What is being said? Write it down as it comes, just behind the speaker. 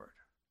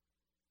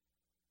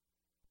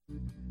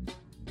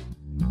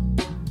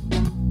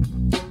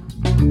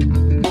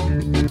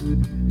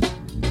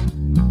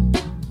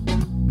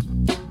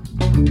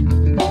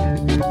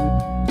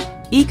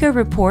Eco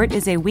Report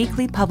is a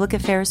weekly public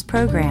affairs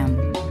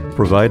program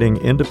providing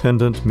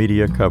independent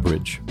media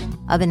coverage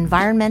of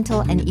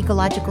environmental and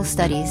ecological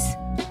studies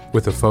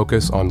with a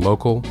focus on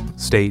local,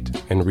 state,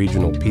 and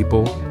regional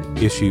people,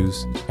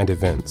 issues, and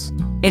events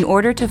in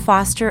order to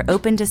foster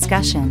open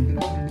discussion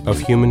of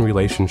human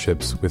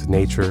relationships with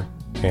nature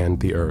and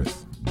the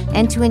earth,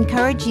 and to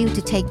encourage you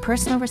to take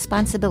personal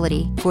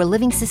responsibility for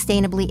living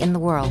sustainably in the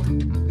world.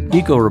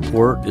 Eco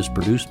Report is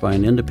produced by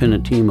an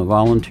independent team of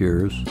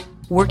volunteers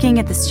working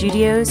at the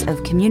studios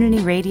of Community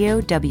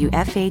Radio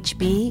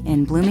WFHB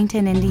in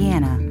Bloomington,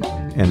 Indiana,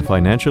 and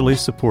financially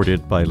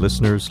supported by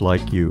listeners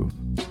like you.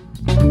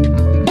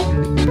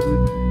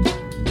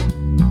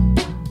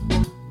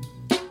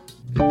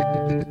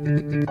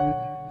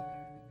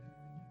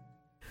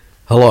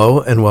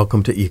 Hello and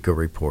welcome to Eco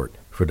Report.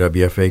 For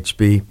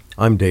WFHB,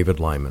 I'm David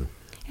Lyman.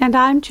 And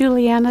I'm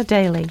Juliana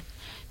Daly.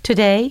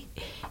 Today,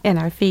 in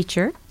our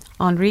feature,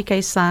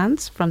 Enrique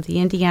Sanz from the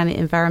Indiana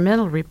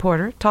Environmental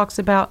Reporter talks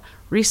about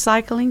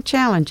recycling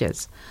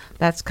challenges.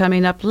 That's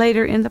coming up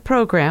later in the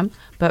program,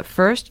 but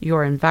first,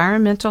 your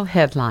environmental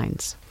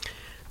headlines.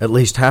 At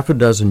least half a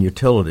dozen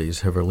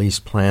utilities have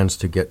released plans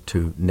to get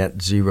to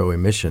net zero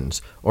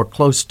emissions, or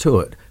close to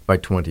it, by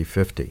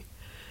 2050.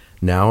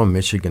 Now, a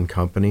Michigan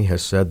company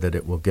has said that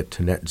it will get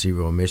to net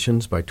zero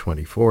emissions by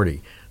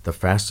 2040, the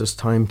fastest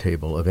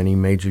timetable of any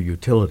major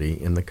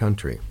utility in the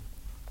country.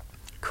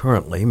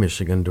 Currently,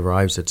 Michigan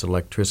derives its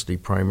electricity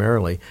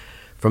primarily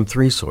from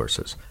three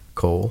sources: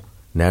 coal,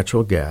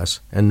 natural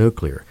gas, and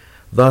nuclear.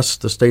 Thus,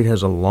 the state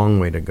has a long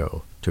way to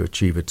go to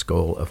achieve its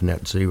goal of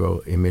net zero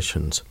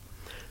emissions.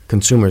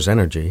 Consumers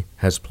Energy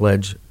has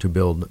pledged to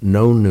build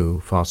no new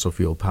fossil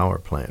fuel power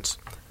plants.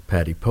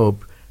 Patty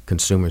Pope,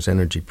 Consumers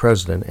Energy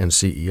President and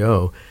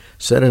CEO,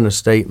 said in a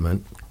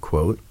statement,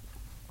 quote,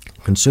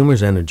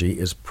 "Consumers Energy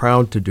is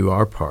proud to do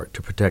our part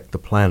to protect the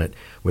planet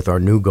with our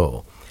new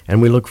goal, and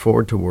we look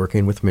forward to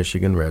working with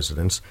Michigan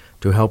residents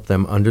to help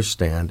them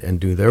understand and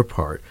do their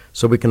part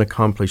so we can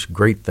accomplish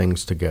great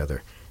things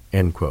together,"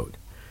 end quote.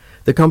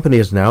 The company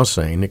is now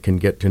saying it can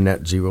get to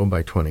net zero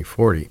by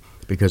 2040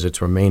 because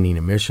its remaining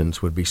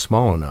emissions would be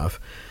small enough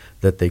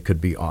that they could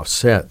be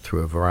offset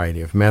through a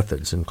variety of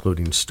methods,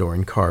 including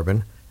storing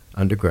carbon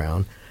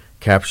underground,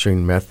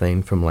 capturing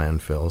methane from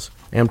landfills,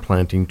 and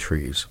planting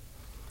trees.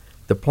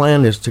 The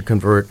plan is to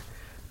convert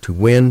to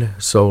wind,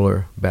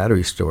 solar,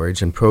 battery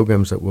storage, and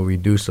programs that will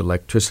reduce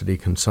electricity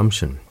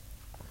consumption.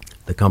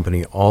 The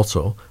company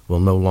also will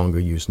no longer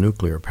use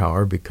nuclear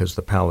power because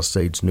the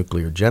Palisades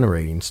Nuclear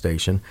Generating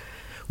Station,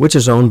 which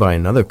is owned by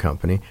another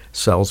company,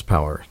 sells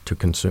power to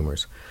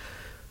consumers.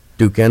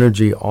 Duke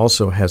Energy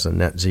also has a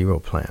net zero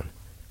plan.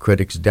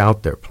 Critics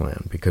doubt their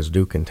plan because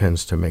Duke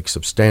intends to make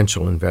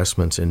substantial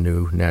investments in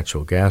new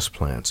natural gas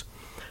plants.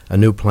 A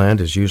new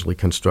plant is usually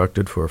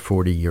constructed for a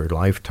 40-year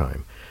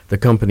lifetime. The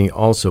company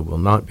also will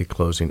not be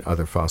closing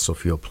other fossil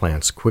fuel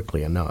plants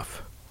quickly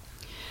enough.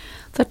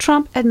 The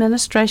Trump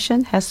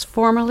administration has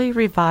formally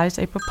revised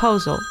a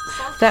proposal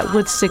that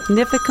would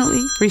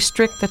significantly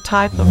restrict the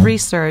type of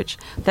research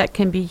that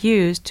can be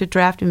used to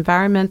draft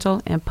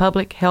environmental and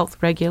public health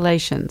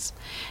regulations,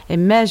 a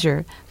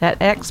measure that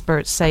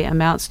experts say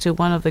amounts to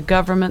one of the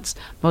government's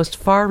most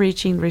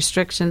far-reaching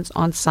restrictions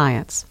on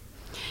science.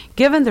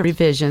 Given the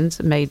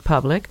revisions made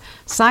public,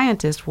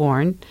 scientists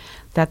warned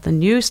that the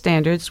new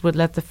standards would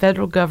let the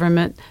federal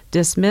government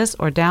dismiss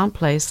or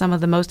downplay some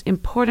of the most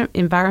important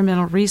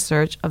environmental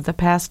research of the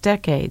past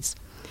decades.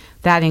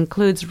 That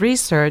includes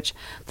research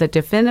that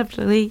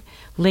definitively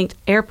linked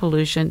air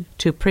pollution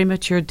to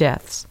premature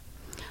deaths.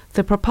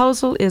 The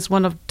proposal is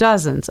one of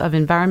dozens of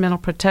environmental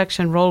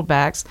protection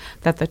rollbacks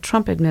that the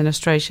Trump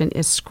administration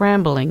is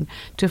scrambling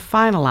to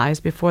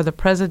finalize before the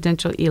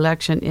presidential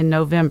election in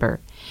November.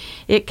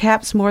 It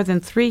caps more than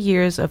 3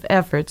 years of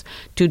efforts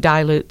to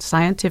dilute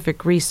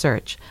scientific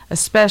research,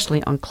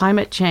 especially on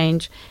climate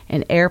change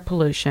and air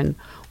pollution,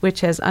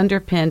 which has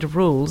underpinned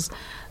rules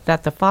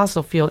that the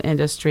fossil fuel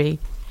industry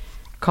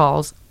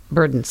calls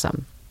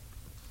burdensome.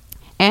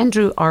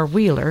 Andrew R.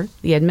 Wheeler,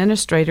 the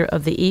administrator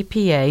of the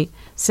EPA,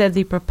 said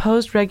the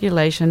proposed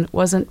regulation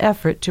was an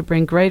effort to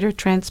bring greater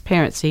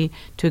transparency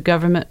to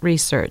government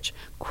research.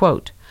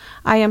 Quote,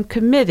 "I am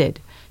committed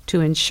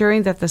to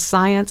ensuring that the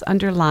science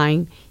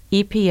underlying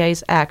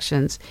EPA's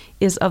actions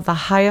is of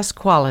the highest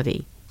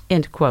quality,"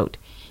 end quote,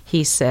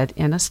 he said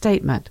in a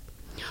statement.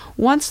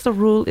 Once the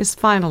rule is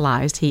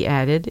finalized, he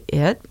added,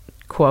 it,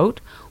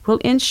 quote, "will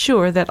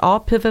ensure that all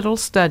pivotal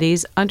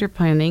studies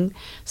underpinning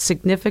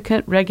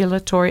significant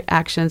regulatory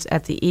actions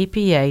at the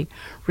EPA,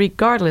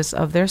 regardless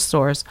of their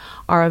source,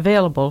 are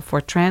available for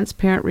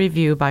transparent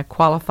review by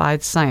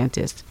qualified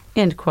scientists,"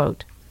 end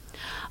quote.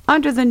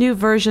 Under the new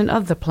version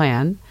of the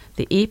plan,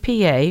 the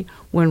EPA,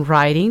 when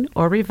writing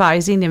or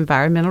revising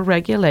environmental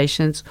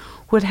regulations,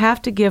 would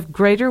have to give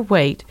greater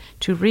weight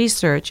to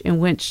research in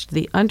which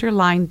the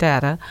underlying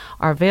data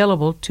are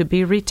available to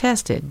be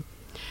retested.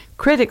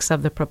 Critics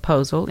of the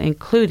proposal,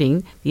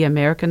 including the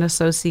American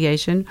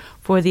Association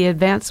for the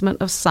Advancement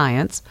of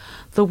Science,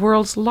 the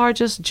world's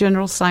largest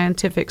general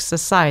scientific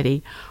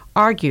society,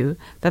 argue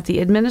that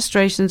the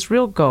administration's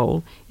real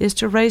goal is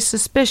to raise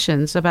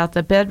suspicions about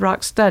the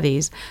bedrock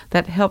studies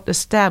that helped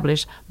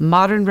establish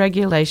modern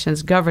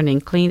regulations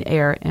governing clean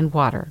air and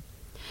water.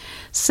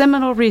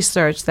 Seminal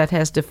research that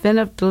has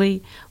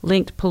definitively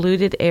linked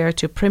polluted air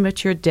to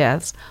premature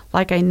deaths,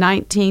 like a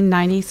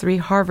 1993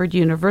 Harvard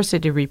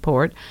University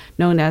report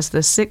known as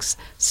the 6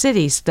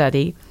 Cities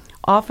Study,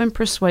 often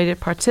persuaded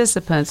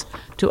participants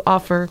to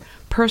offer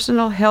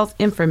personal health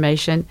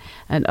information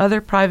and other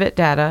private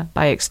data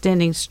by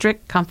extending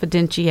strict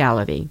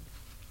confidentiality.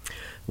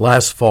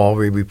 Last fall,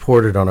 we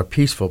reported on a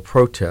peaceful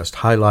protest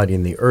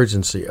highlighting the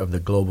urgency of the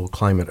global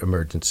climate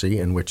emergency,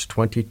 in which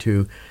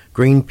 22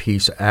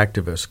 Greenpeace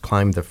activists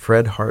climbed the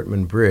Fred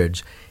Hartman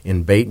Bridge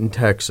in Bayton,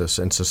 Texas,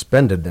 and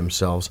suspended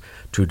themselves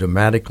to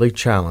dramatically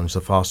challenge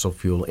the fossil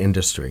fuel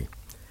industry.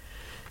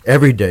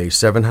 Every day,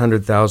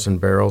 700,000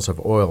 barrels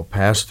of oil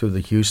pass through the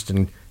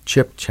Houston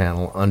Chip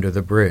Channel under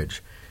the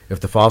bridge. If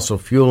the fossil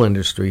fuel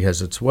industry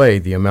has its way,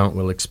 the amount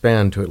will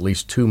expand to at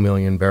least 2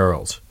 million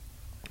barrels.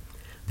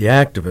 The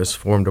activists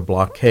formed a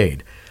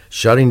blockade,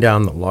 shutting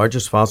down the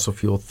largest fossil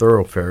fuel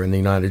thoroughfare in the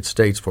United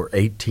States for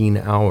 18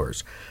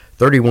 hours.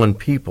 31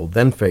 people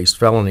then faced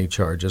felony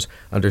charges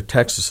under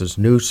Texas's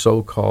new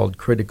so-called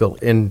critical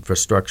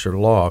infrastructure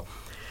law,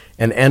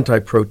 an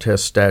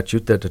anti-protest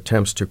statute that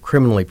attempts to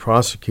criminally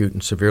prosecute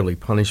and severely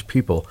punish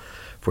people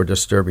for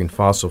disturbing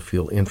fossil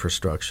fuel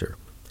infrastructure.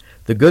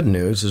 The good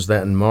news is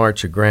that in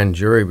March, a grand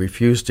jury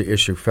refused to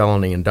issue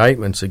felony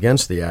indictments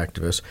against the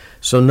activists,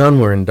 so none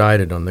were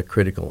indicted on the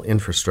critical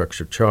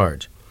infrastructure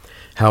charge.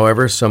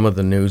 However, some of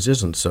the news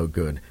isn't so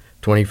good.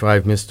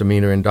 25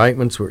 misdemeanor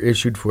indictments were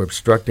issued for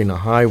obstructing a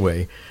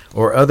highway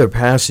or other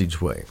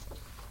passageway.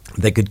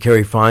 They could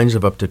carry fines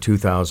of up to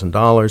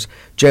 $2,000,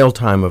 jail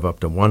time of up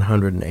to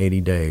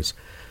 180 days.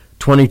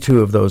 22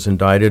 of those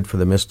indicted for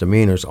the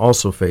misdemeanors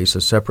also face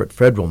a separate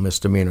federal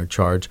misdemeanor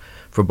charge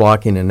for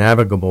blocking a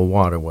navigable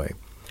waterway.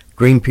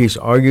 Greenpeace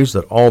argues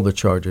that all the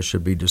charges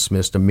should be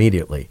dismissed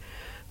immediately.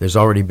 There's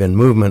already been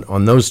movement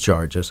on those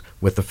charges,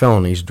 with the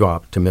felonies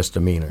dropped to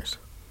misdemeanors.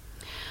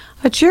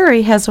 A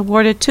jury has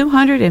awarded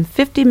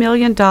 $250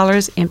 million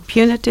in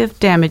punitive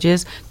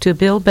damages to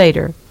Bill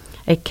Bayton,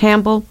 a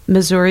Campbell,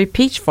 Missouri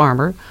peach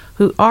farmer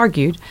who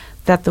argued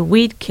that the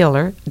weed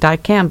killer,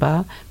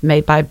 dicamba,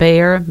 made by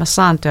Bayer,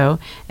 Monsanto,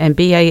 and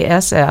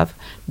BASF,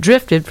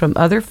 drifted from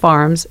other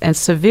farms and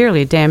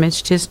severely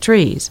damaged his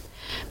trees.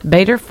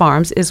 Bayton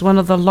Farms is one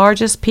of the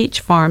largest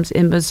peach farms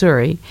in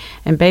Missouri,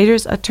 and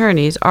Bayton's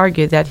attorneys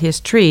argued that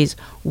his trees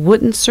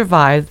wouldn't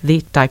survive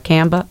the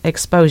dicamba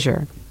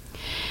exposure.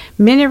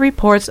 Many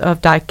reports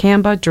of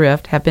dicamba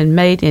drift have been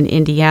made in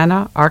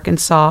Indiana,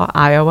 Arkansas,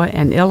 Iowa,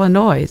 and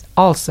Illinois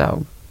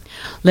also.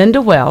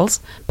 Linda Wells,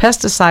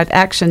 Pesticide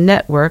Action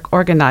Network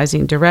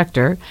organizing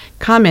director,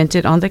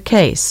 commented on the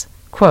case,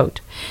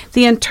 quote,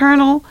 "The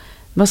internal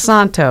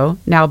Monsanto,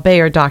 now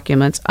Bayer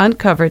documents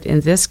uncovered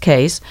in this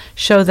case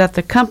show that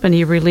the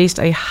company released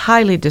a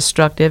highly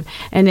destructive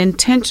and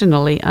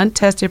intentionally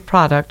untested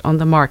product on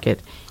the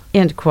market,"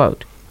 end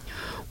quote.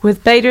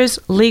 With Bayton's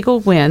legal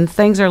win,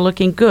 things are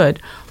looking good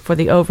for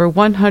the over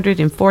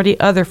 140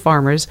 other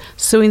farmers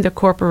suing the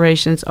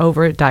corporations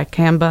over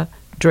dicamba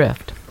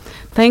drift.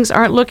 Things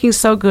aren't looking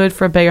so good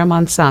for Bayer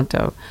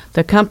Monsanto.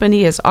 The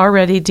company is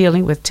already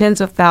dealing with tens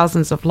of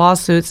thousands of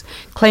lawsuits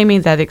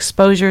claiming that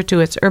exposure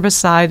to its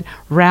herbicide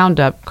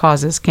Roundup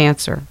causes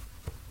cancer.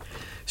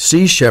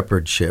 Sea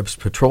shepherd ships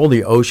patrol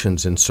the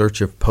oceans in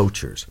search of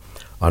poachers.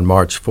 On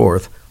March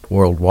 4th,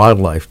 World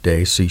Wildlife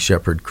Day, Sea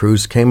Shepherd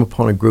crews came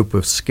upon a group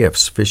of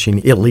skiffs fishing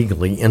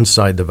illegally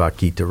inside the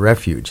Vaquita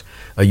Refuge,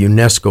 a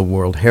UNESCO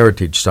World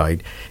Heritage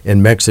Site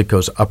in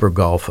Mexico's upper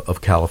Gulf of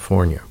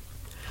California.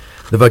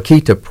 The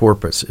Vaquita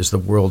porpoise is the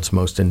world's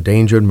most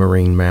endangered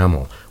marine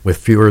mammal, with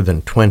fewer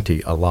than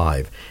 20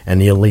 alive,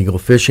 and illegal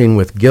fishing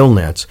with gill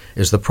nets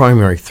is the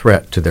primary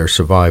threat to their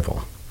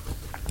survival.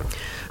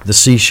 The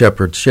Sea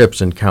Shepherd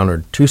ships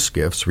encountered 2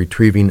 skiffs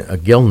retrieving a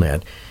gill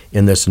net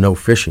in this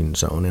no-fishing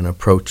zone and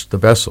approached the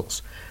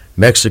vessels.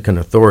 Mexican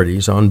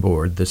authorities on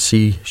board the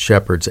Sea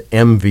Shepherd's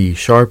MV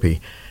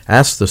Sharpie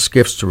asked the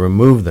skiffs to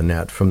remove the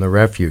net from the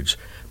refuge,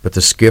 but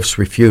the skiffs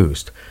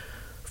refused.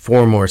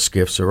 4 more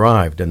skiffs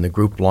arrived, and the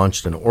group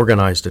launched an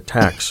organized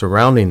attack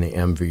surrounding the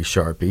MV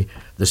Sharpie,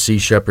 the Sea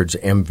Shepherd's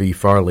MV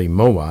Farley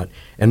Mowat,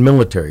 and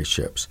military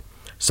ships.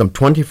 Some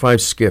 25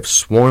 skiffs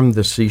swarmed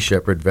the Sea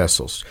Shepherd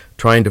vessels,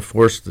 trying to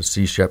force the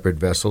Sea Shepherd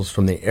vessels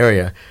from the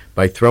area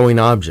by throwing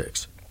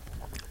objects.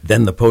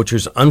 Then the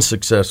poachers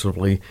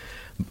unsuccessfully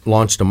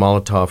launched a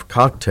Molotov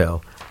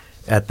cocktail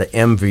at the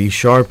MV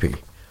Sharpie.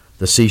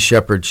 The Sea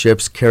Shepherd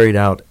ships carried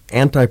out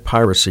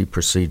anti-piracy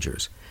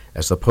procedures.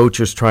 As the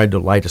poachers tried to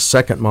light a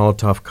second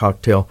Molotov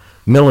cocktail,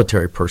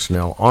 military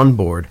personnel on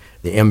board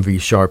the MV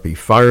Sharpie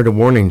fired a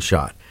warning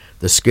shot.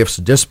 The skiffs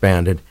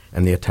disbanded,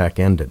 and the attack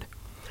ended.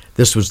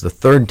 This was the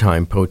 3rd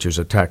time poachers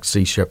attacked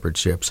Sea Shepherd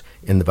ships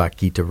in the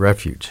Vaquita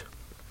Refuge.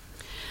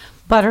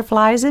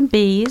 Butterflies and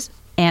bees,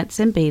 ants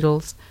and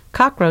beetles,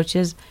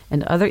 cockroaches,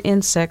 and other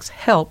insects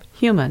help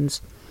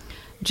humans.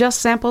 Just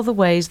sample the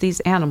ways these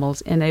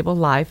animals enable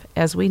life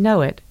as we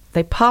know it.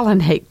 They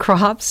pollinate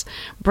crops,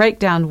 break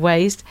down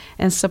waste,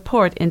 and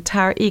support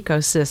entire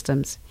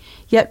ecosystems.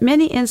 Yet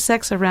many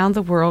insects around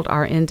the world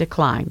are in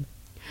decline.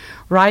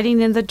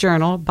 Writing in the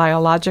journal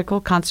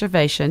Biological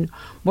Conservation,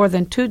 more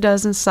than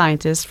 24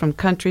 scientists from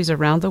countries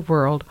around the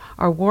world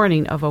are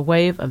warning of a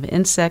wave of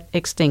insect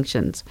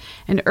extinctions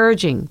and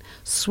urging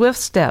swift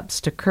steps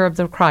to curb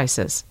the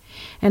crisis.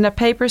 In a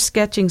paper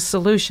sketching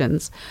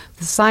solutions,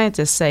 the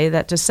scientists say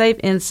that to save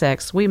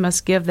insects, we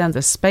must give them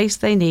the space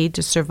they need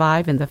to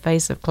survive in the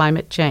face of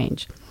climate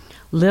change.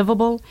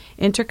 Livable,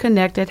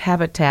 interconnected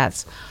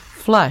habitats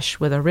flush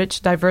with a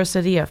rich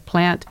diversity of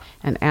plant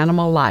and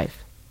animal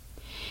life.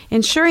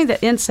 Ensuring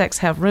that insects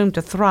have room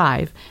to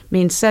thrive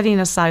means setting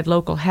aside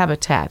local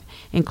habitat,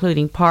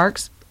 including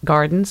parks,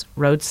 gardens,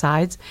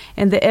 roadsides,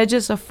 and the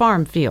edges of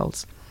farm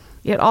fields.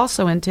 It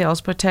also entails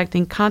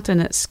protecting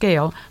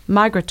continent-scale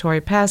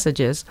migratory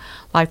passages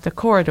like the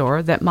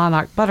corridor that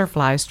monarch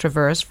butterflies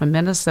traverse from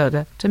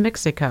Minnesota to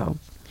Mexico.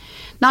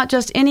 Not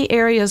just any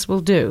areas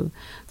will do,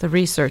 the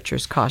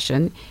researchers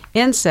caution.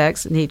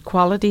 Insects need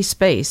quality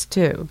space,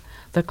 too.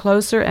 The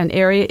closer an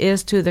area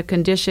is to the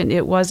condition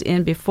it was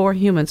in before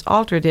humans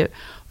altered it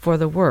for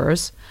the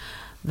worse,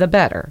 the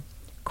better.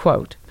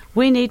 Quote,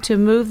 "We need to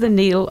move the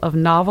needle of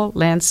novel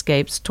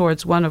landscapes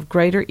towards one of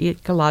greater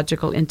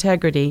ecological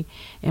integrity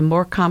and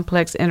more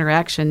complex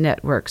interaction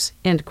networks,"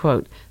 end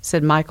quote,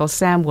 said Michael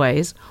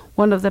Samways,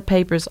 one of the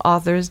paper's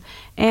authors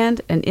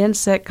and an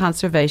insect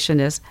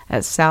conservationist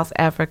at South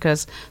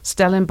Africa's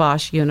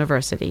Stellenbosch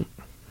University.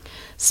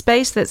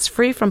 Space that's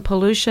free from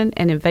pollution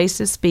and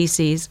invasive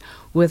species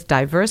with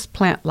diverse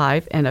plant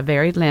life and a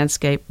varied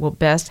landscape will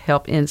best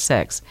help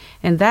insects,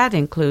 and that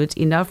includes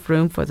enough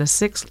room for the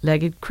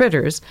six-legged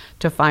critters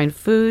to find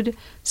food,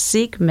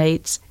 seek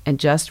mates, and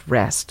just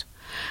rest.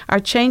 Our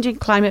changing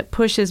climate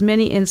pushes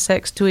many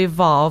insects to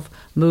evolve,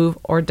 move,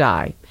 or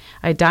die,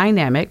 a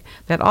dynamic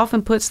that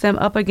often puts them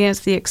up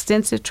against the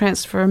extensive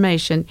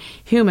transformation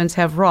humans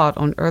have wrought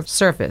on Earth's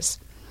surface.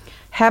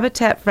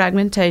 Habitat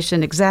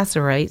fragmentation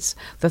exacerbates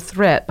the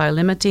threat by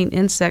limiting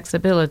insects'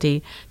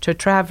 ability to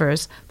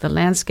traverse the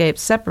landscape,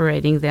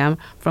 separating them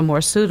from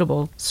more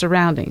suitable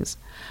surroundings.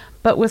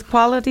 But with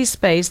quality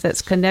space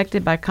that's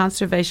connected by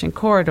conservation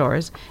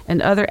corridors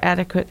and other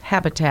adequate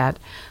habitat,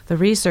 the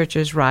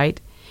researchers write,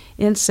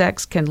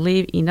 insects can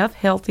leave enough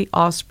healthy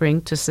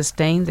offspring to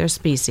sustain their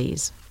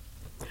species.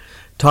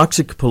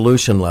 Toxic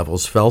pollution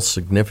levels fell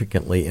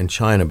significantly in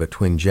China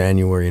between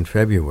January and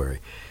February,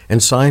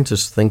 and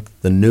scientists think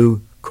the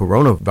new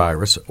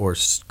coronavirus, or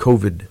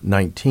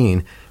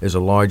COVID-19, is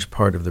a large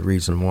part of the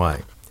reason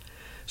why.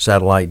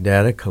 Satellite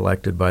data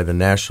collected by the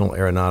National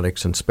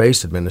Aeronautics and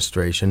Space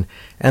Administration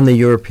and the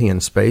European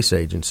Space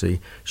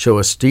Agency show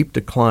a steep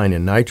decline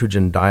in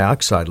nitrogen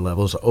dioxide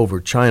levels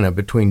over China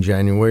between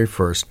January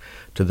 1st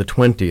to the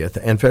 20th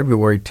and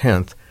February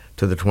 10th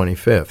to the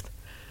 25th.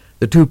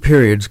 The two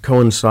periods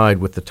coincide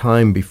with the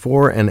time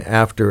before and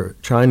after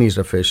Chinese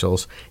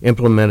officials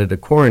implemented a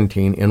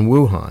quarantine in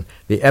Wuhan,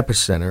 the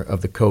epicenter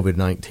of the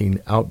COVID-19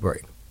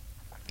 outbreak.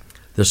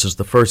 This is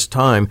the first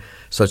time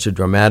such a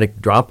dramatic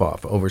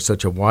drop-off over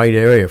such a wide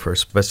area for a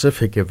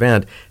specific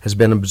event has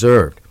been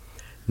observed.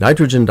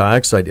 Nitrogen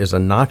dioxide is a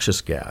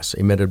noxious gas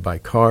emitted by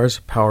cars,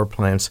 power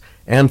plants,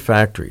 and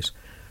factories.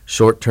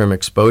 Short-term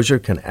exposure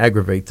can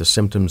aggravate the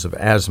symptoms of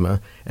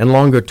asthma, and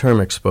longer-term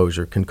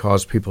exposure can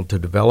cause people to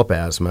develop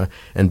asthma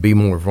and be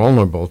more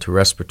vulnerable to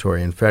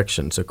respiratory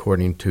infections,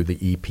 according to the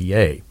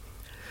EPA.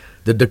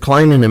 The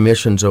decline in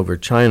emissions over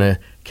China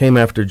came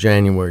after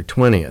January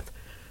 20th,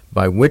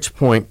 by which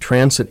point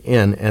transit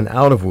in and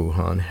out of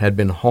Wuhan had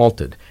been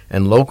halted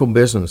and local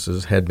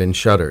businesses had been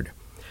shuttered.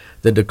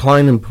 The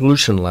decline in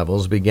pollution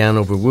levels began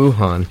over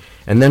Wuhan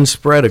and then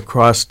spread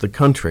across the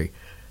country.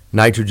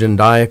 Nitrogen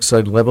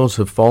dioxide levels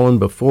have fallen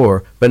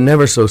before, but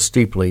never so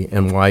steeply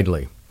and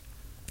widely.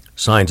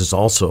 Scientists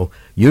also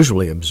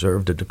usually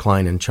observed a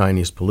decline in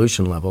Chinese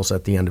pollution levels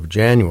at the end of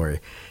January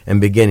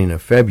and beginning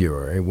of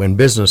February, when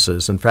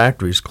businesses and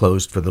factories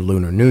closed for the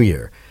Lunar New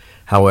Year.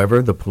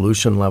 However, the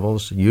pollution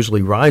levels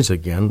usually rise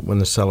again when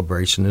the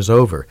celebration is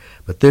over,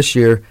 but this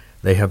year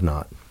they have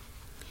not.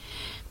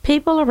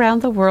 People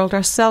around the world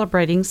are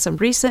celebrating some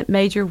recent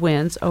major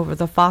wins over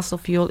the fossil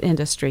fuel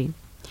industry.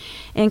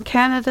 In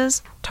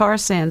Canada's tar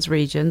sands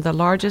region, the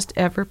largest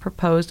ever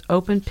proposed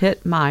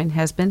open-pit mine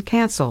has been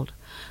canceled.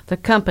 The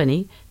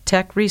company,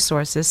 Teck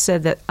Resources,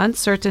 said that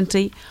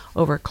uncertainty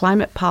over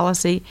climate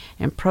policy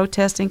and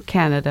protests in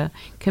Canada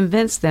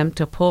convinced them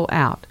to pull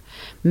out.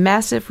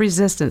 Massive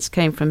resistance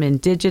came from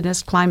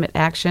Indigenous Climate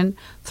Action,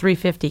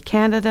 350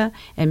 Canada,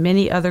 and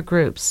many other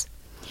groups.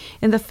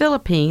 In the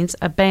Philippines,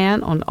 a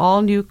ban on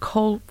all new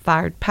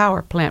coal-fired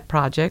power plant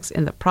projects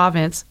in the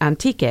province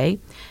Antique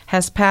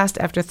has passed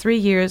after 3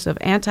 years of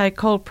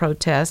anti-coal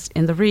protests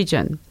in the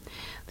region.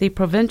 The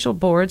provincial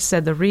board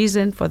said the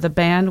reason for the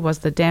ban was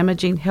the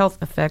damaging health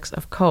effects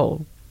of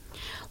coal.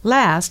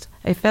 Last,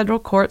 a federal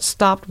court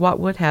stopped what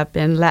would have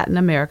been Latin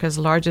America's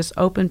largest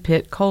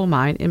open-pit coal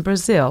mine in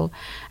Brazil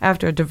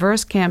after a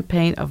diverse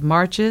campaign of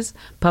marches,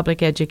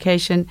 public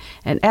education,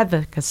 and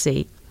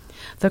advocacy.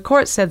 The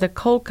court said the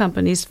coal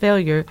company's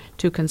failure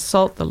to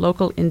consult the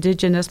local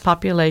indigenous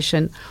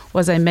population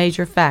was a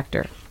major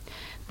factor.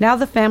 Now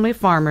the family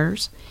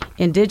farmers,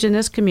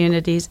 indigenous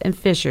communities, and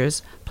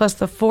fishers, plus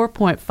the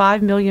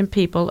 4.5 million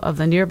people of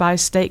the nearby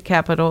state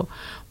capital,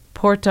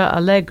 Porto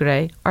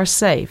Alegre, are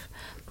safe.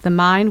 The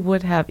mine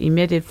would have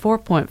emitted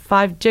 4.5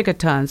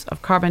 gigatons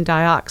of carbon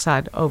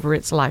dioxide over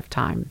its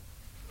lifetime.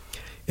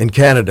 In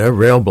Canada,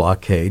 rail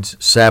blockades,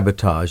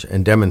 sabotage,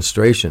 and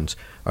demonstrations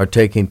are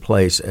taking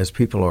place as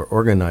people are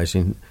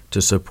organizing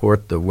to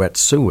support the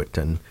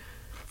Wet'suwet'en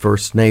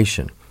First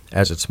Nation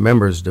as its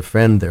members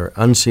defend their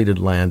unceded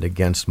land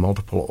against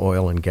multiple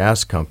oil and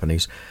gas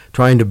companies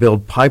trying to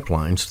build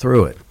pipelines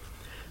through it.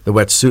 The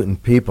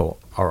Wet'suwet'en people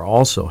are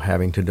also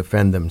having to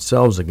defend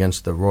themselves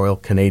against the Royal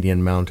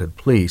Canadian Mounted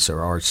Police, or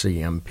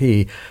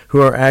RCMP,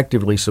 who are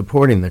actively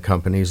supporting the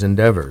company's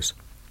endeavors.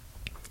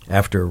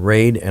 After a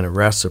raid and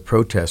arrests of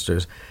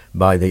protesters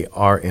by the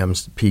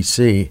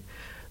RMPC,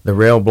 the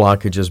rail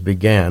blockages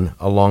began,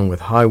 along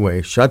with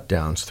highway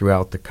shutdowns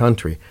throughout the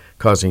country,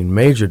 causing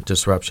major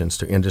disruptions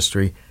to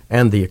industry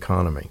and the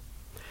economy.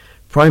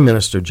 Prime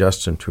Minister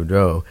Justin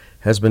Trudeau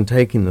has been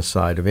taking the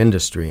side of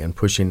industry and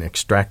pushing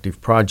extractive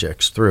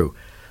projects through.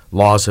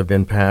 Laws have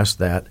been passed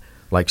that,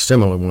 like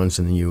similar ones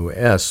in the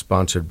U.S.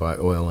 sponsored by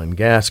oil and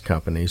gas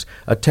companies,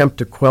 attempt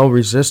to quell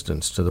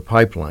resistance to the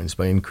pipelines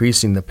by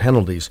increasing the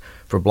penalties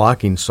for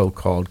blocking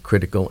so-called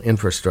critical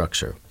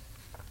infrastructure.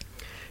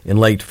 In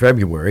late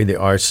February, the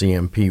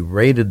RCMP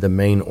raided the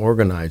main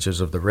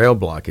organizers of the rail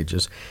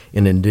blockages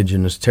in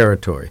Indigenous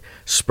territory,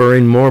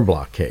 spurring more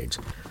blockades.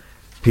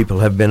 People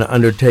have been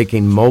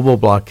undertaking mobile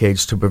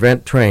blockades to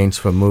prevent trains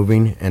from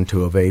moving and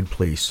to evade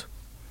police.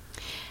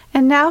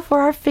 And now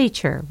for our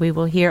feature, we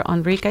will hear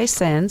Enrique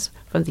Sanz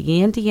from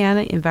the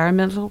Indiana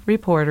Environmental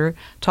Reporter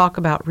talk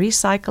about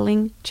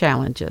recycling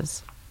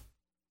challenges.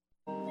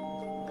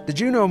 Did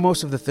you know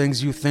most of the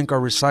things you think are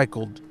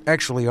recycled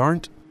actually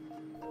aren't?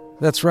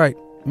 That's right.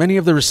 Many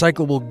of the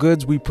recyclable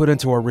goods we put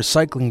into our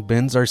recycling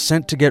bins are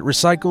sent to get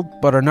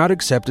recycled, but are not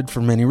accepted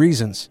for many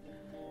reasons.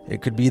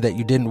 It could be that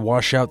you didn't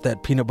wash out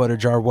that peanut butter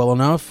jar well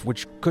enough,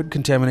 which could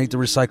contaminate the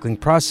recycling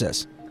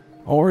process.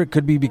 Or it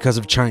could be because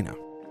of China.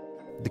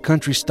 The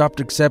country stopped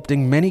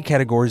accepting many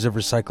categories of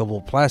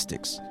recyclable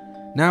plastics.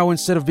 Now,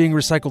 instead of being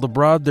recycled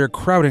abroad, they're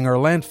crowding our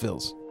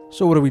landfills.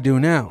 So what do we do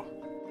now?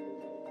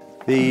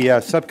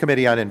 The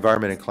Subcommittee on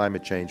Environment and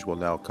Climate Change will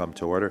now come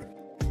to order.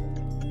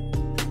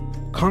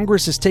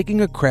 Congress is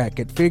taking a crack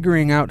at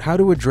figuring out how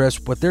to address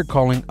what they're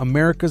calling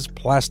America's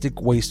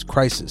plastic waste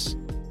crisis.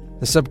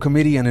 The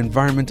Subcommittee on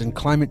Environment and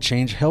Climate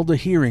Change held a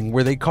hearing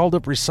where they called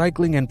up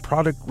recycling and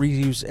product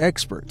reuse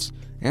experts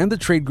and the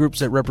trade groups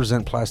that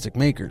represent plastic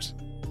makers.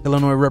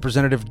 Illinois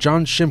Representative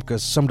John Shimkus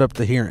summed up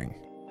the hearing.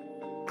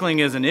 Recycling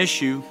is an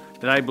issue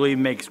that I believe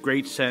makes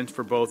great sense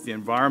for both the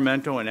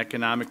environmental and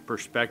economic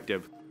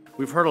perspective.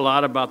 We've heard a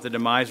lot about the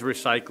demise of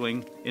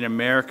recycling in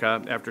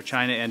America after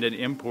China ended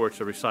imports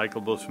of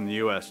recyclables from the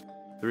U.S.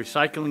 The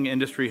recycling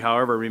industry,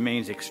 however,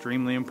 remains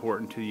extremely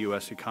important to the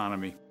U.S.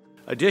 economy.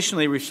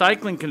 Additionally,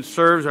 recycling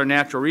conserves our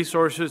natural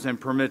resources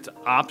and permits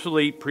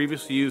obsolete,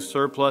 previously used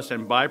surplus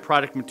and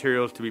byproduct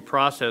materials to be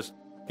processed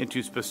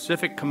into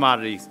specific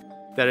commodities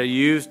that are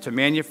used to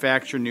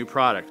manufacture new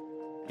products.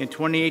 In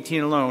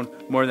 2018 alone,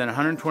 more than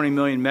 120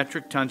 million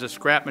metric tons of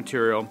scrap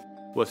material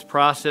was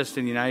processed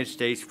in the United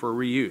States for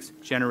reuse,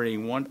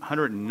 generating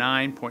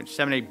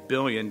 $109.78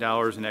 billion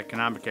in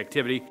economic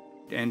activity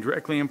and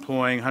directly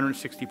employing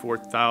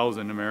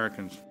 164,000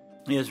 Americans.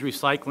 Is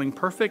recycling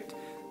perfect?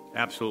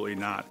 Absolutely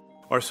not.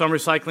 Are some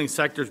recycling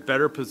sectors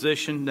better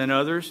positioned than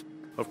others?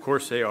 Of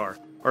course they are.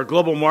 Are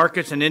global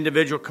markets and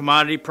individual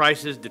commodity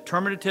prices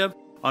determinative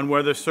on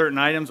whether certain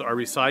items are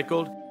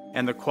recycled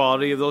and the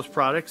quality of those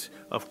products?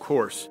 Of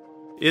course.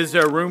 Is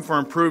there room for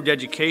improved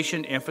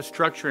education,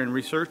 infrastructure, and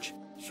research?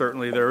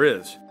 Certainly there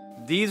is.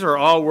 These are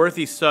all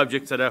worthy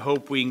subjects that I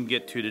hope we can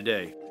get to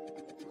today.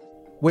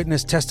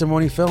 Witness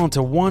testimony fell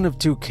into one of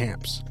two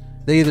camps.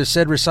 They either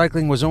said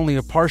recycling was only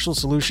a partial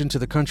solution to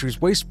the country's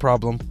waste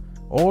problem,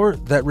 or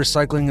that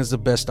recycling is the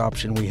best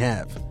option we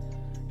have.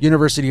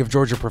 University of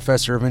Georgia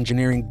professor of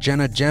engineering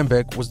Jenna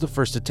Jambek was the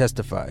first to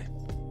testify.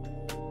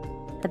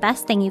 The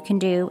best thing you can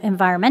do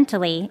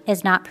environmentally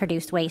is not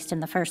produce waste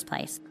in the first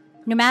place.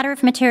 No matter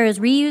if material is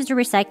reused or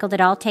recycled,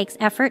 it all takes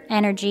effort,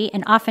 energy,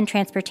 and often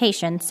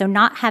transportation, so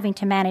not having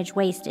to manage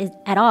waste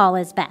at all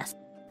is best.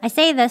 I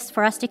say this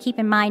for us to keep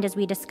in mind as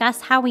we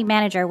discuss how we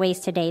manage our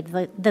waste today,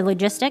 the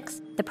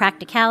logistics, the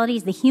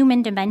practicalities, the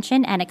human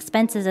dimension, and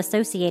expenses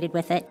associated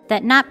with it,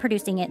 that not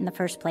producing it in the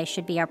first place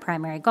should be our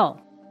primary goal.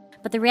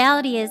 But the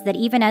reality is that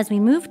even as we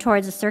move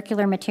towards a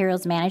circular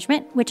materials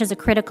management, which is a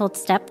critical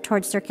step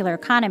towards circular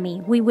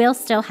economy, we will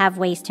still have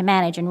waste to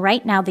manage, and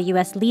right now the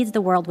U.S. leads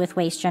the world with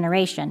waste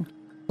generation.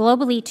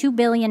 Globally, 2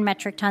 billion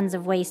metric tons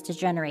of waste is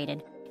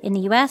generated. In the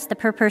U.S., the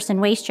per-person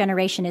waste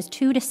generation is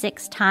 2 to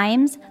 6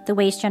 times the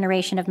waste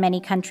generation of many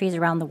countries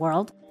around the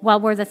world. While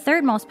we're the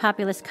third most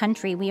populous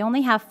country, we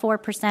only have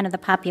 4% of the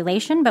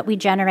population, but we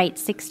generate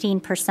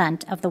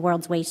 16% of the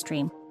world's waste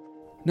stream.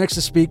 Next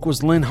to speak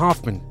was Lynn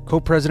Hoffman,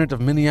 co-president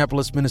of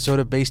Minneapolis,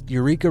 Minnesota-based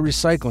Eureka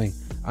Recycling,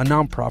 a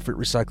nonprofit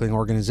recycling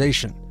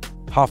organization.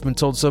 Hoffman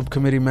told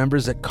subcommittee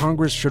members that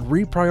Congress should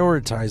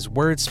reprioritize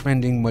where it's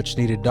spending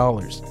much-needed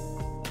dollars.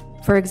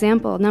 For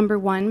example, number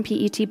one,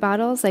 PET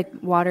bottles like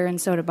water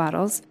and soda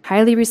bottles,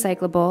 highly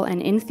recyclable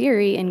and in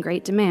theory in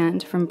great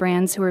demand from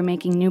brands who are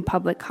making new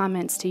public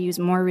comments to use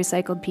more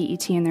recycled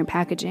PET in their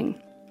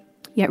packaging.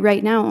 Yet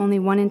right now, only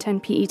 1 in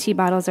 10 PET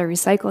bottles are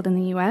recycled in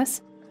the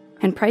U.S.,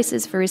 and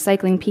prices for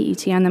recycling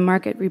PET on the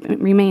market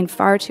remain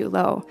far too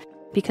low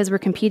because we're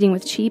competing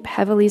with cheap,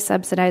 heavily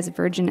subsidized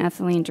virgin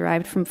ethylene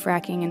derived from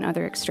fracking and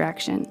other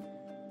extraction.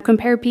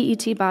 Compare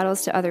PET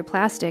bottles to other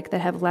plastic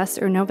that have less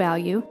or no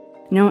value,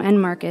 no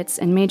end markets,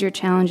 and major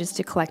challenges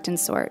to collect and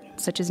sort,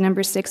 such as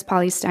number 6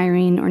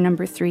 polystyrene or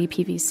number 3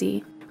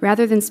 PVC.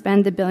 Rather than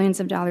spend the billions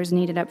of dollars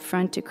needed up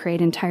front to create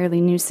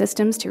entirely new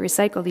systems to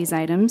recycle these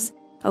items,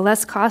 a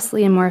less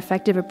costly and more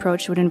effective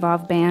approach would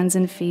involve bans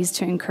and fees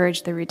to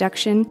encourage the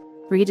reduction,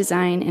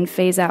 redesign, and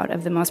phase out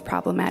of the most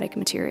problematic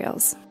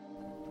materials.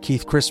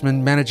 Keith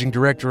Chrisman, managing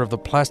director of the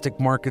Plastic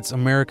Markets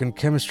American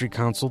Chemistry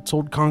Council,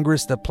 told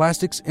Congress that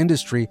plastics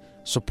industry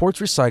supports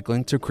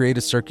recycling to create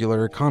a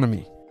circular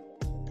economy.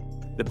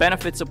 The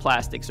benefits of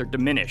plastics are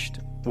diminished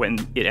when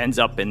it ends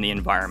up in the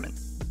environment.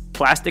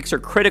 Plastics are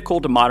critical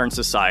to modern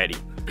society,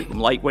 from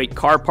lightweight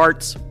car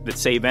parts that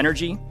save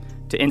energy,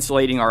 to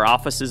insulating our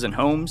offices and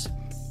homes,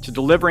 to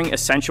delivering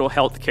essential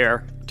health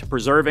care, to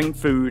preserving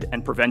food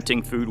and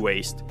preventing food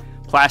waste.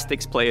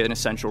 Plastics play an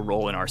essential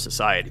role in our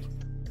society.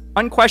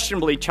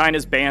 Unquestionably,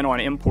 China's ban on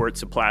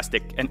imports of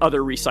plastic and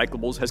other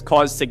recyclables has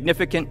caused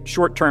significant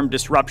short-term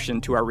disruption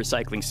to our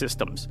recycling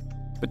systems.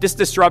 But this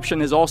disruption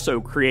has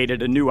also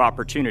created a new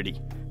opportunity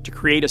to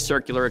create a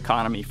circular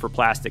economy for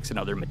plastics and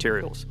other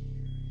materials.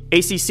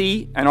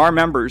 ACC and our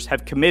members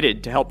have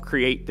committed to help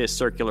create this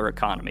circular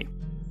economy.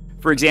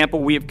 For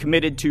example, we have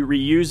committed to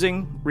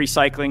reusing,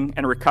 recycling,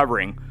 and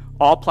recovering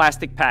all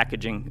plastic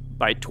packaging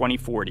by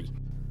 2040.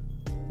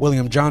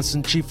 William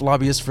Johnson, chief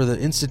lobbyist for the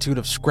Institute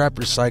of Scrap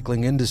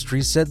Recycling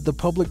Industries, said the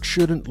public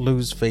shouldn't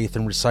lose faith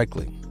in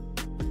recycling.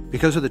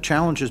 Because of the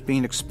challenges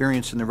being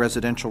experienced in the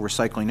residential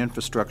recycling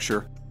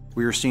infrastructure,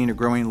 we are seeing a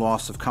growing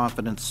loss of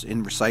confidence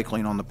in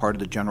recycling on the part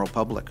of the general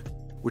public,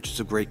 which is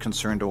of great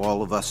concern to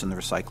all of us in the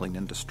recycling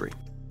industry.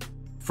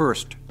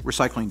 First,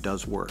 recycling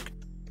does work,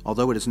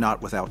 although it is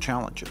not without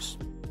challenges.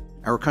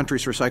 Our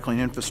country's recycling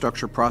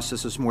infrastructure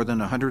processes more than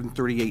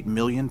 138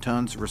 million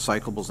tons of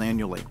recyclables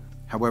annually.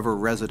 However,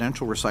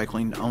 residential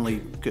recycling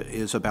only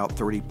is about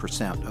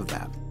 30% of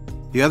that.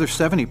 The other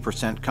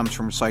 70% comes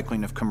from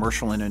recycling of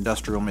commercial and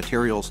industrial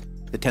materials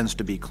that tends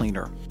to be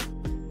cleaner.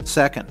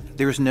 Second,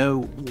 there is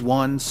no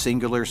one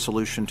singular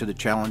solution to the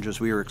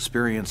challenges we are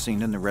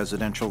experiencing in the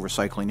residential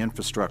recycling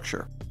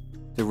infrastructure.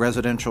 The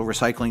residential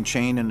recycling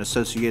chain and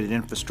associated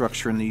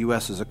infrastructure in the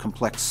U.S. is a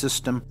complex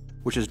system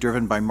which is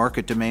driven by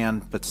market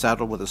demand but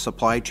saddled with a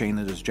supply chain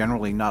that is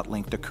generally not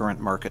linked to current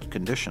market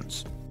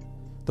conditions.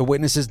 The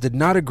witnesses did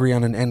not agree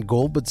on an end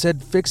goal, but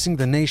said fixing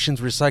the nation's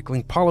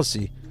recycling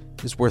policy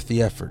is worth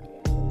the effort.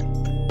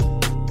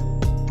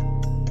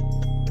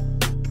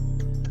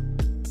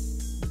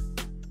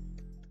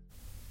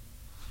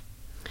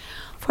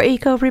 For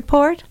Eco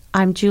Report,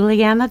 I'm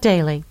Juliana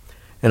Daly.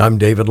 And I'm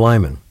David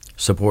Lyman.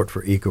 Support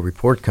for Eco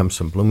Report comes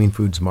from Blooming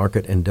Foods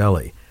Market in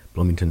Delhi,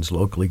 Bloomington's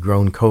locally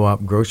grown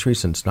co-op grocery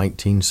since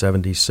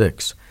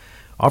 1976.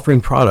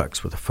 Offering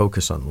products with a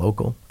focus on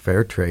local,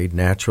 fair trade,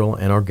 natural,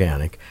 and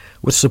organic,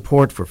 with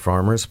support for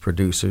farmers,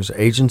 producers,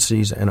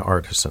 agencies, and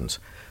artisans.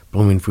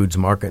 Blooming Foods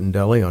Market in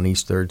Delhi on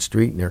East 3rd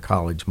Street near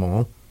College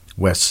Mall,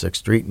 West 6th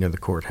Street near the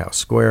Courthouse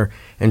Square,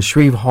 and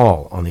Shreve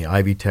Hall on the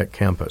Ivy Tech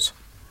campus.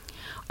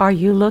 Are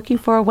you looking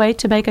for a way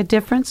to make a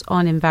difference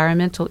on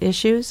environmental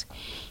issues?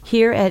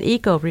 Here at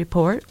Eco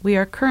Report, we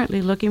are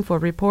currently looking for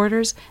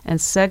reporters and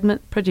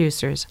segment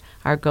producers.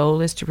 Our goal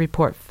is to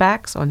report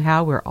facts on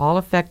how we're all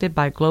affected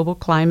by global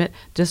climate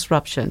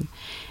disruption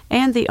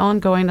and the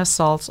ongoing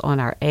assaults on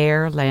our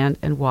air, land,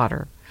 and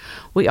water.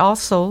 We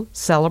also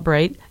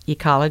celebrate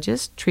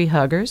ecologists, tree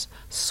huggers,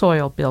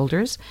 soil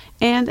builders,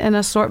 and an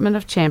assortment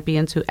of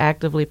champions who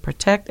actively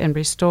protect and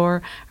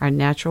restore our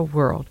natural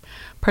world,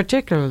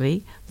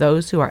 particularly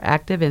those who are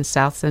active in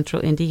South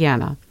Central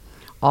Indiana.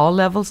 All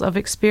levels of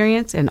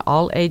experience and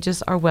all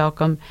ages are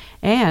welcome,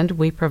 and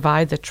we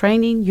provide the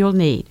training you'll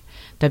need.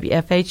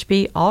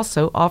 WFHB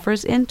also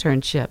offers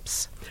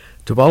internships.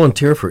 To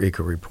volunteer for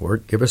Eco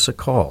Report, give us a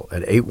call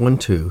at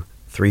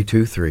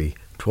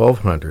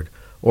 812-323-1200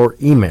 or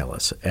email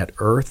us at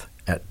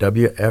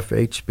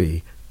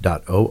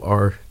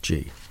earth@wfhb.org.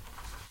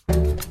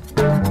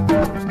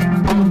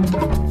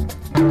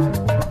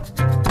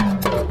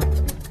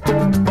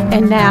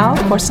 And now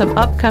for some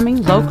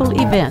upcoming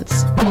local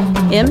events.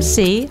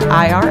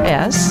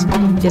 MCIRS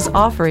is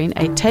offering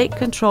a Take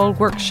Control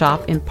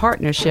workshop in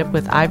partnership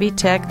with Ivy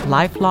Tech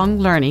Lifelong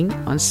Learning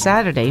on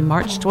Saturday,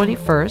 March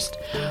 21st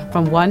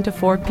from 1 to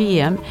 4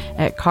 p.m.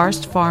 at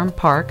Karst Farm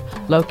Park,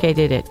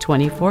 located at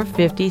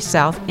 2450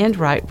 South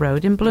Enright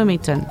Road in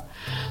Bloomington.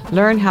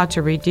 Learn how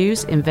to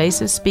reduce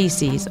invasive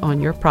species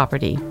on your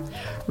property.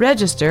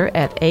 Register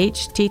at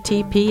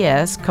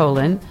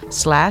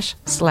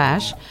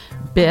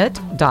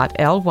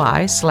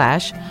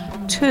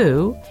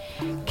https://bit.ly/2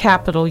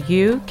 capital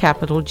U,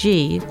 capital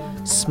G,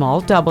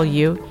 small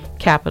w,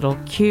 capital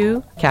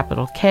Q,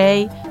 capital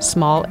K,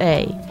 small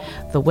a.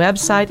 The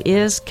website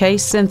is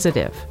case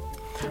sensitive.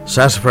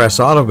 Sassafras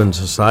Audubon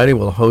Society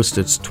will host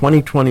its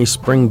 2020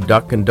 Spring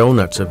Duck and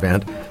Donuts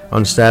event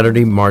on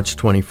Saturday, March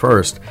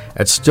 21st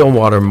at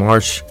Stillwater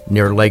Marsh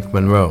near Lake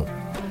Monroe.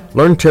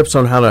 Learn tips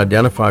on how to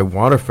identify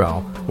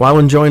waterfowl while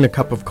enjoying a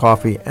cup of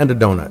coffee and a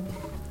donut.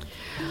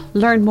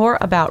 Learn more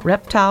about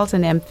reptiles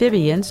and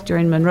amphibians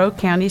during Monroe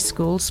County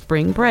School's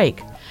spring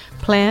break.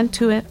 Plan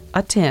to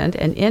attend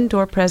an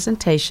indoor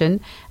presentation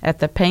at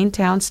the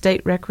Paintown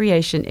State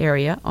Recreation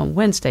Area on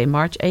Wednesday,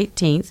 March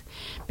 18th,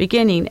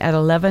 beginning at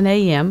 11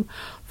 a.m.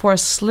 for a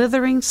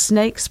Slithering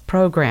Snakes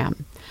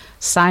program.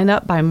 Sign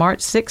up by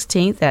March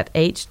 16th at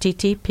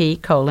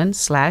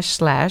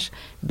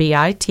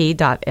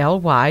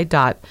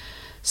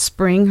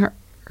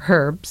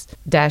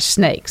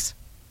http://bit.ly.springherbs-snakes.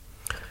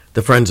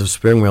 The Friends of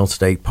Springmill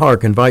State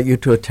Park invite you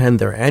to attend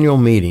their annual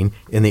meeting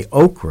in the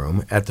Oak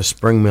Room at the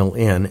Springmill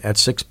Inn at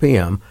 6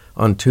 p.m.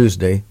 on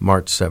Tuesday,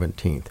 March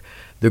 17th.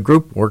 The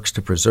group works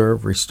to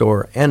preserve,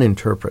 restore, and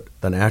interpret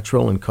the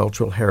natural and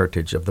cultural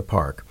heritage of the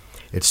park.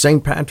 It's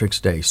St. Patrick's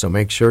Day, so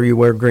make sure you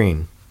wear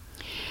green.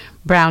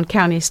 Brown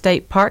County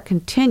State Park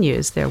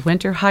continues their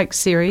winter hike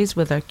series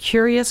with a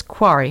Curious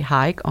Quarry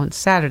hike on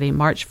Saturday,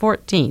 March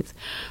 14th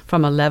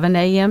from 11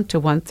 a.m. to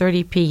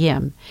 1:30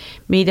 p.m.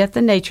 Meet at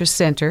the Nature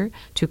Center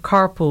to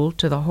carpool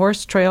to the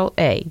Horse Trail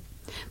A.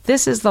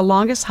 This is the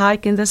longest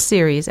hike in the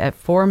series at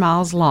 4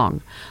 miles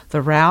long.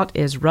 The route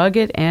is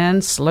rugged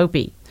and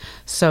slopey,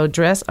 so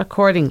dress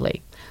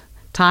accordingly.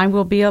 Time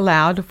will be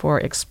allowed for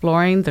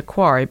exploring the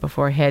quarry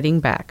before heading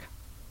back.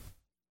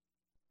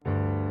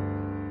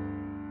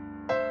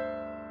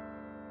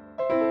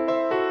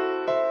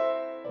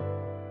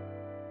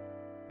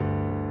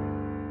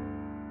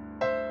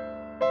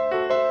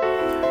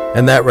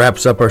 And that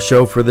wraps up our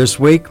show for this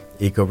week.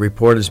 Eco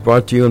Report is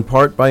brought to you in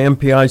part by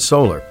MPI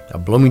Solar, a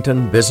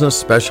Bloomington business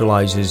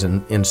specializes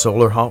in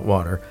solar hot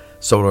water,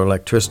 solar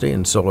electricity,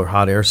 and solar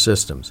hot air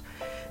systems.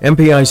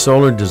 MPI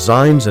Solar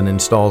designs and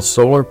installs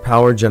solar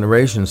power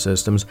generation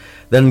systems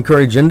that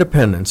encourage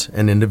independence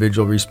and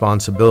individual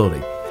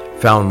responsibility.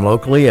 Found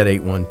locally at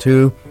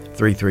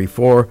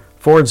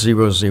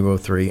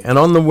 812-334-4003 and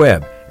on the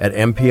web at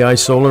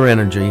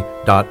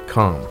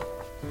mpisolarenergy.com.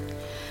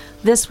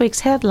 This week's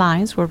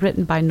headlines were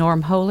written by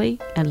Norm Holy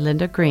and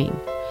Linda Green.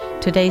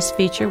 Today's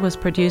feature was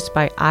produced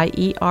by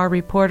IER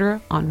reporter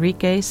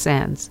Enrique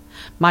Sanz.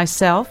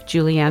 Myself,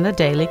 Juliana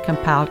Daly,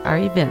 compiled our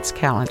events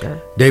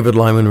calendar. David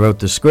Lyman wrote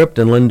the script,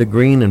 and Linda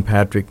Green and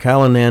Patrick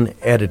Callanan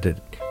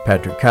edited.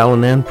 Patrick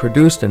Callanan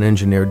produced and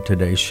engineered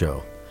today's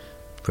show.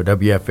 For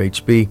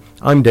WFHB,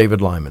 I'm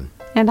David Lyman.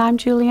 And I'm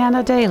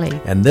Juliana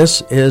Daly. And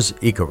this is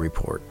Eco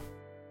Report.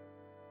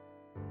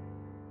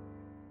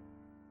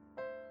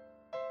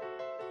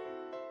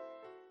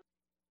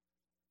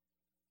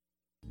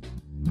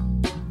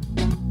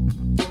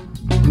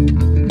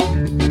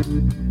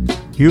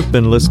 You've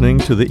been listening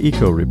to the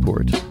Eco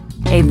Report,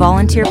 a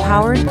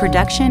volunteer-powered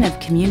production of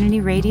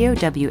Community Radio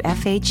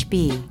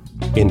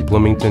WFHB in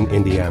Bloomington,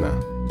 Indiana.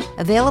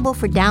 Available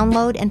for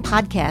download and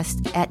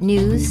podcast at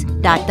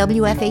news.wfhb.org.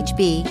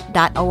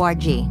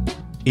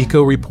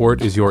 Eco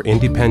Report is your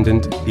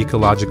independent,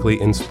 ecologically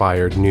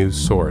inspired news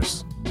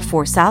source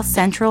for South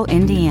Central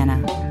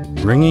Indiana,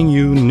 bringing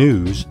you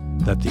news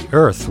that the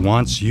Earth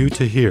wants you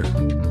to hear.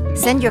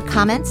 Send your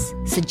comments,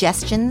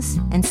 suggestions,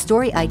 and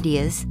story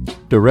ideas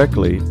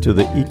directly to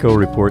the Eco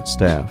Report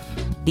staff.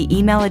 The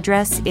email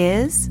address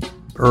is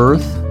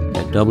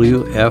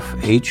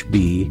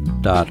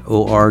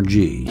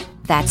earth@wfhb.org.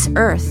 That's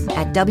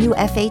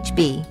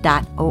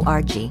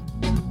earth@wfhb.org.